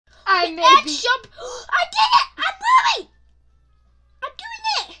I may be... jump. I did it! I'm moving! I'm doing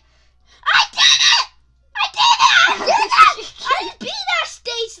it! I did it! I did it! I did it! I beat that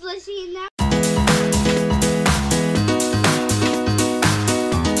stage, Lizzie, now.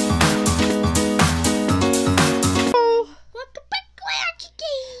 Welcome back to Archie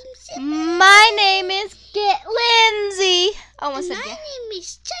Games. My name is Lindsay. Almost said My Ga- name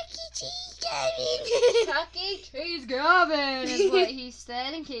is Chuck E. Cheese Gavin. Chuck E. Cheese Gavin is what he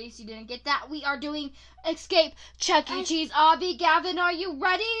said, in case you didn't get that. We are doing Escape Chuck E. Cheese Obby. Gavin, are you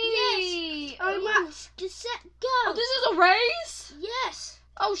ready? Yes. I'm up. Get set, go. Oh, this is a race? Yes.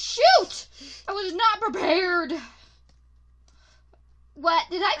 Oh, shoot! I was not prepared. What?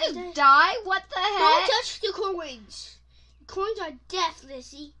 Did I just die? What the heck? Don't touch the coins. The coins are death,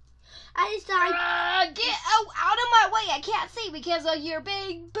 Lizzie. I just died. Get out of my way. I can't see because of your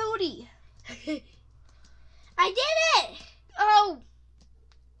big booty. I did it. Oh.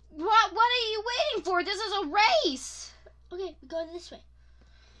 What are you waiting for? This is a race. Okay, we go this way.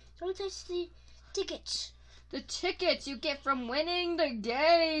 Don't touch the tickets. The tickets you get from winning the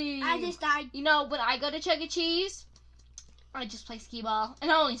game. I just died. You know, when I go to Chuck E. Cheese, I just play skee ball. And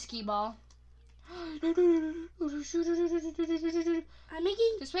only skee ball. I'm making...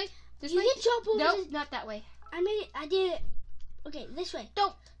 This way? This you way? can jump over No, the... not that way. I did it. Okay, this way.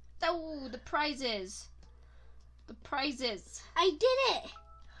 Don't. Oh, the prizes. The prizes. I did it.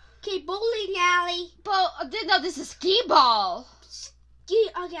 Okay, bowling alley. No, this is skee ball.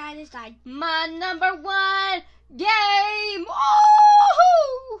 Okay, I just died. My number one game.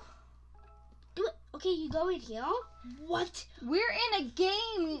 Oh! Do it. Okay, you go in here. What? We're in a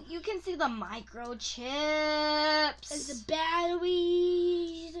game. You can see the microchips. And the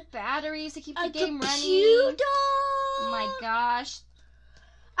batteries. Batteries to keep the A game computer. running. Oh my gosh.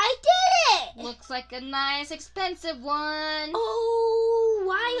 I did it. Looks like a nice expensive one. Oh,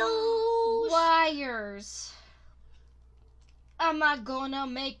 wires. Wires. Am I gonna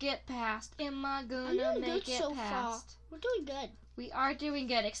make it past? Am I gonna make it so past? far. We're doing good. We are doing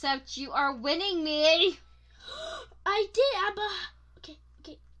good, except you are winning me. I did. Okay.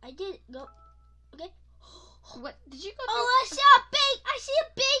 I did it. Go. Okay. What did you go? Oh, I see a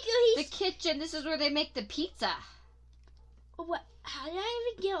baker. The kitchen. This is where they make the pizza. What? How did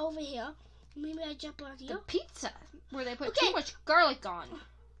I even get over here? Maybe I jump on here. The pizza where they put Okay. too much garlic on.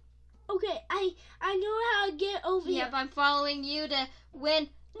 Okay, I know how to get over here. Yep, I'm following you to win.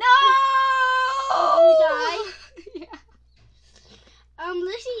 No! You die? Yeah.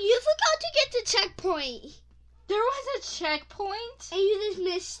 Listen, you forgot to get the checkpoint. There was a checkpoint? And you just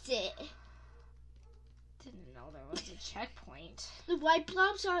missed it. Didn't know there was a checkpoint. The white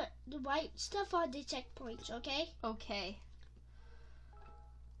blobs are the white stuff are the checkpoints, okay? Okay.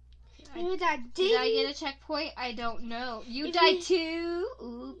 Did I get a checkpoint? I don't know. You died too?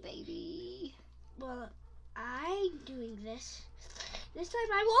 Ooh, baby. Well, I'm doing this. This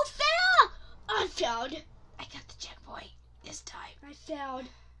time I won't fail! I failed. I got the checkpoint this time. I failed.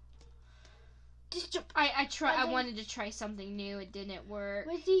 Just jump. I wanted to try something new. It didn't work.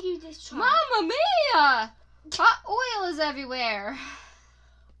 What did you just try? Mamma mia! Hot oil is everywhere.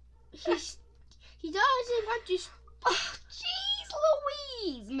 He doesn't want to. Oh, jeez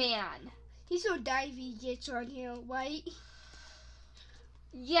Louise, man. He's so divey gets on here, right?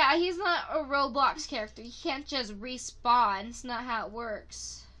 Yeah, he's not a Roblox character. He can't just respawn. It's not how it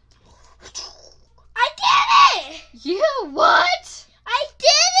works. I did it! You what? I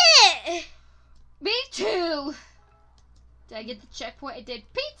did it! Me too. Did I get the checkpoint? I did.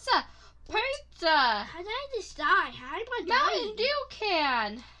 Pizza! Pizza! How did I just die? How did I die? Mountain Dew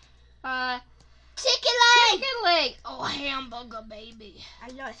can. Chicken leg! Chicken leg. Oh, hamburger, baby.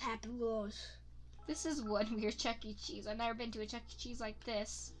 I know it's Happy Wheels. This is one weird Chuck E. Cheese. I've never been to a Chuck E. Cheese like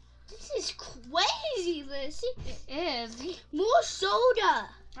this. This is crazy, Lizzie. It is. More soda.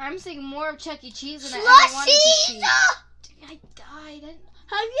 I'm seeing more of Chuck E. Cheese than I ever wanted to see. I died.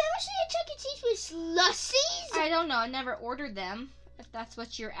 Have you ever seen a Chuck E. Cheese with slushies? I don't know. I never ordered them, if that's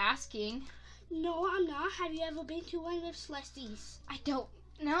what you're asking. No, I'm not. Have you ever been to one with slushies? I don't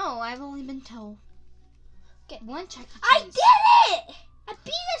know. I've only been to one Chuck E. Cheese. I did it! I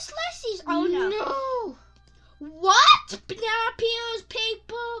beat the slushies. Oh, no. No. What? Banana peels,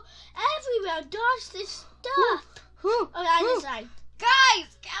 paper, everywhere. Dodge this stuff. Oh, I just died.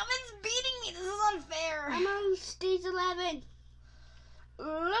 Guys, Calvin's beating me. This is unfair. I'm on stage 11.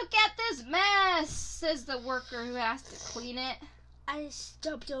 Look at this mess, says the worker who has to clean it. I just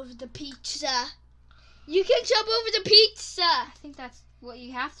jumped over the pizza. You can jump over the pizza. I think that's what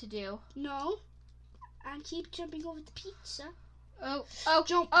you have to do. No. I keep jumping over the pizza. Oh,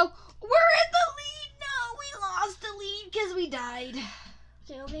 jump. Oh, we're in the lead. No, we lost the lead because we died.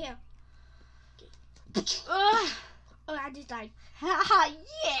 Okay, over here. Oh, I just died. Haha,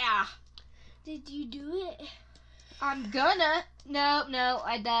 yeah. Did you do it? I'm gonna. No,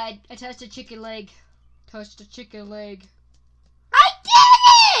 I died. I touched a chicken leg. Touched a chicken leg. I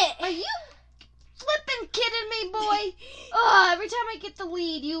did it! Are you flipping kidding me, boy? Oh, every time I get the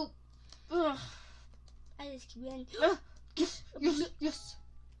lead, you. Ugh. I just keep running. Yes.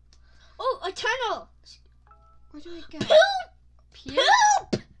 Oh, a tunnel. Where do we go? Poop!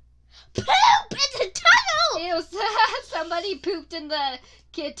 Poop! Poop in the tunnel! Ew, somebody pooped in the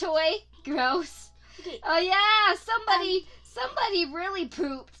kid toy. Gross. Okay. Oh yeah, somebody really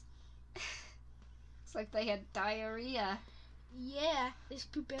pooped. Looks like they had diarrhea. Yeah, there's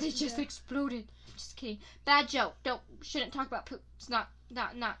poop They everywhere. just exploded. Just kidding. Bad joke. Shouldn't talk about poop. It's not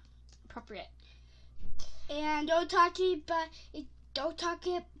appropriate. And don't talk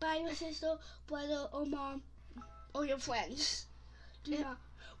it by your sister, brother, or mom, or your friends. Do not.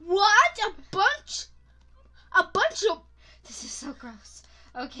 What? A bunch of. This is so gross.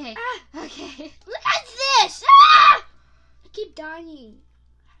 Okay. Okay. Look at this! Ah! I keep dying.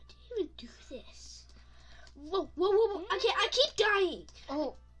 How do you even do this? Whoa. Okay, I keep dying.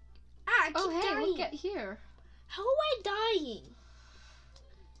 Oh. I keep Oh, hey, dying. look at here. How am I dying?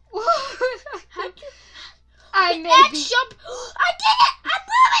 How do I the may X be. jump? I did it! I'm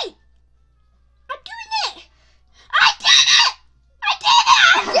moving! I'm doing it! I did it!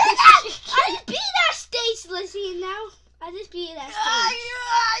 I just beat that stage, Lizzie, now. I just beat that stage.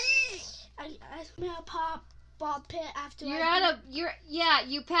 I smell a ball pit after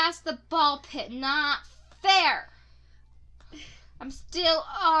You passed the ball pit. Not fair. I'm still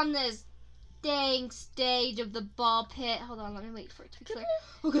on this dang stage of the ball pit. Hold on, let me wait for it to be clear.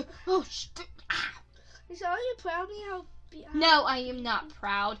 Okay. Oh, So are you proud of me? How no, I am not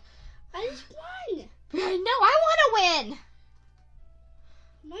proud. I just won. No, I want to win.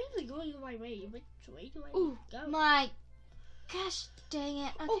 I'm not even going the right way. Which way do I Ooh, go? my gosh, dang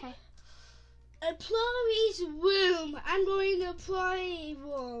it. Okay. Employee's room. I'm going to employee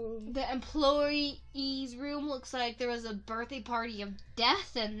room. The employee's room looks like there was a birthday party of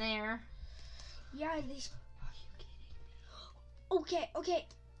death in there. Yeah, this. Are you kidding me? Okay.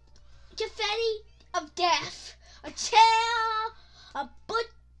 Confetti of death. A chair. A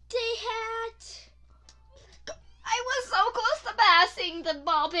birthday hat. I was so close to passing the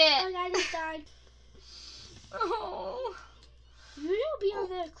ball pit. And I just died. Oh. You'll be on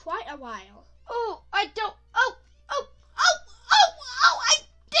there quite a while. Oh, I don't. I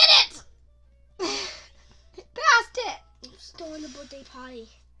did it! Passed it! I'm still in the birthday party.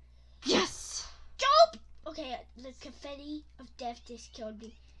 Yes! Jump! Okay, the confetti of death just killed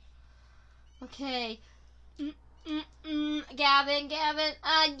me. Okay. Gavin,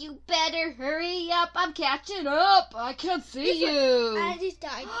 you better hurry up. I'm catching up. I can't see you. I just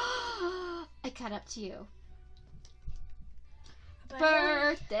died. I caught up to you. But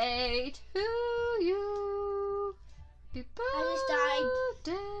Birthday to you. Happy I just died.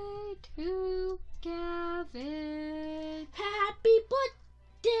 birthday to Gavin. Happy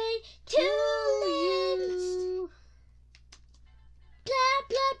birthday to Liz. you. Blah,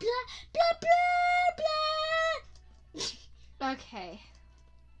 blah, blah, blah, blah, blah. Okay.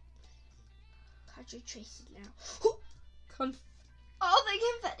 Concentration now. Oh, the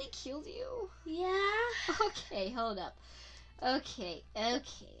confetti killed you. Yeah. Okay, hold up. Okay. I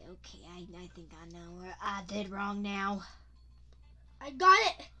think I know where I did wrong now. I got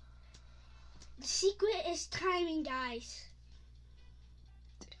it. The secret is timing, guys.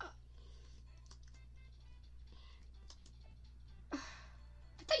 I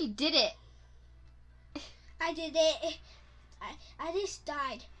thought you did it. I did it. I just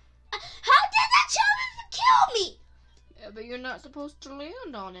died. How did that child kill me? Yeah, but you're not supposed to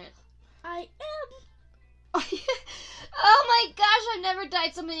land on it. I am. Oh my gosh, I've never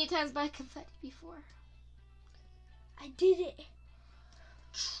died so many times by confetti before. I did it.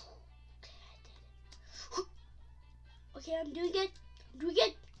 Okay, I'm doing it.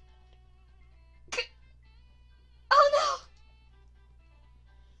 Oh no!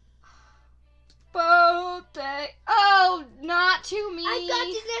 Birthday. Oh, not to me. I got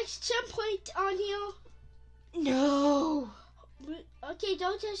the next checkpoint on here. No. Okay,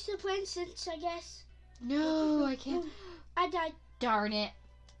 don't touch the princess, I guess. No, I can't. I died. Darn it.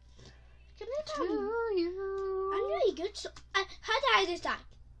 Come here, To Tommy. you. I'm really good. How did I just die?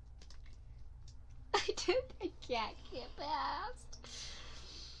 I can't get past.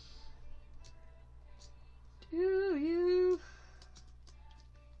 To you.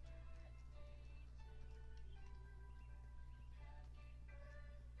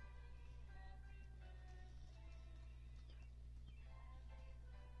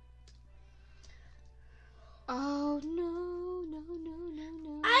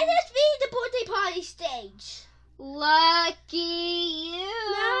 party stage. Lucky you.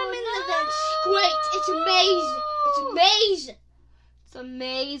 Now I'm in the vents. Great. It's a maze. It's a maze. It's a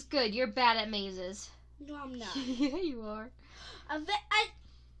maze. Good. You're bad at mazes. No, I'm not. Yeah, you are. I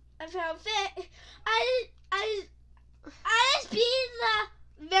found vent. I just beat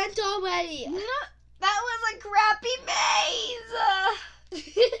the vent already. No, that was a crappy maze.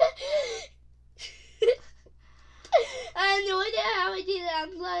 I have no idea how I did it.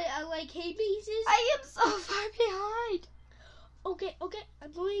 I like hate mazes. I am so far behind. Okay.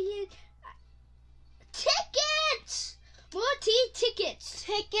 I'm going in. Tickets! More tickets.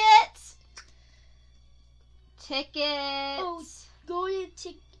 Tickets. Oh,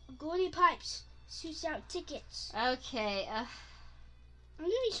 golden pipes. Shoots out tickets. Okay. I'm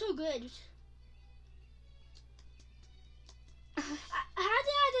gonna be so good. How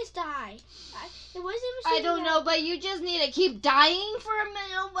did I just die? It wasn't even. I don't know, but you just need to keep dying for a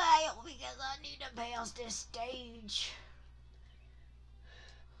minute while because I need to pass this stage.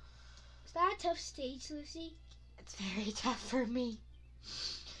 Is that a tough stage, Lucy? It's very tough for me.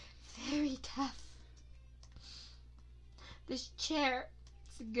 Very tough. This chair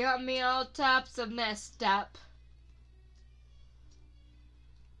has got me all types of messed up.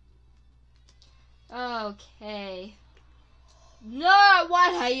 Okay. No,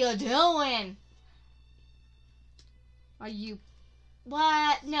 what are you doing? Are you...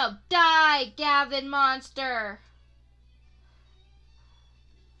 What? No, die, Gavin monster.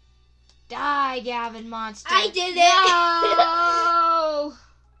 Die, Gavin monster. I did it. No!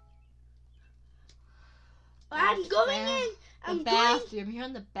 I'm going in. The bathroom. You're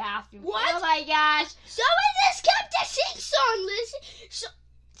in the bathroom. What? Oh my gosh. Someone just kept the sing song, Lizzie.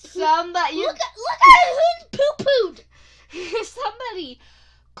 Somebody. Look at who poo-pooed. Somebody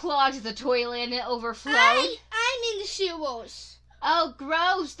clogged the toilet and it overflowed. I'm in the sewers. Oh,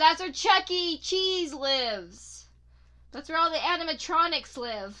 gross. That's where Chuck E. Cheese lives. That's where all the animatronics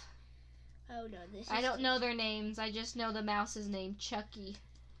live. Oh no, this is... I don't know their names. I just know the mouse's name, Chucky.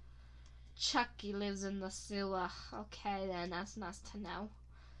 Chucky lives in the sewer. Okay, then. That's nice to know.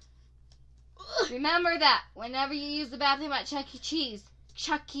 Remember that. Whenever you use the bathroom at Chuck E. Cheese,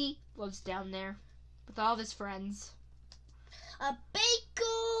 Chucky lives down there with all of his friends. A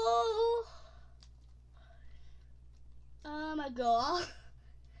bagel. Oh my god.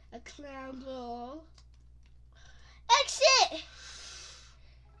 A clown girl. Exit.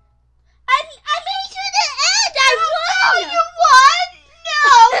 I made it to the end. I won. You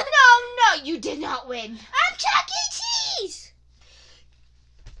won? No. You did not win. I'm Chuck E. Cheese.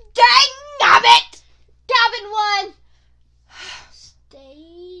 Dang it! Gavin won.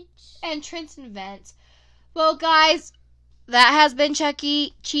 Stage. Entrance and vents. Well, guys, that has been Chuck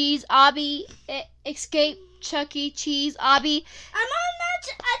E. Cheese Obby. Escape Chuck E. Cheese Obby. I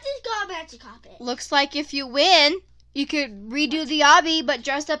just got a magic carpet. Looks like if you win, you could redo the obby, but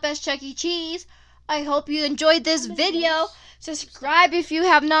dressed up as Chuck E. Cheese. I hope you enjoyed this video. Subscribe if you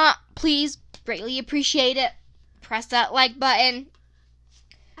have not. Please, greatly appreciate it. Press that like button.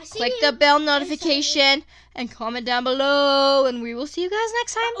 Click the bell notification and comment down below. And we will see you guys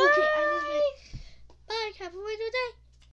next time. Bye. Bye. Have a wonderful day.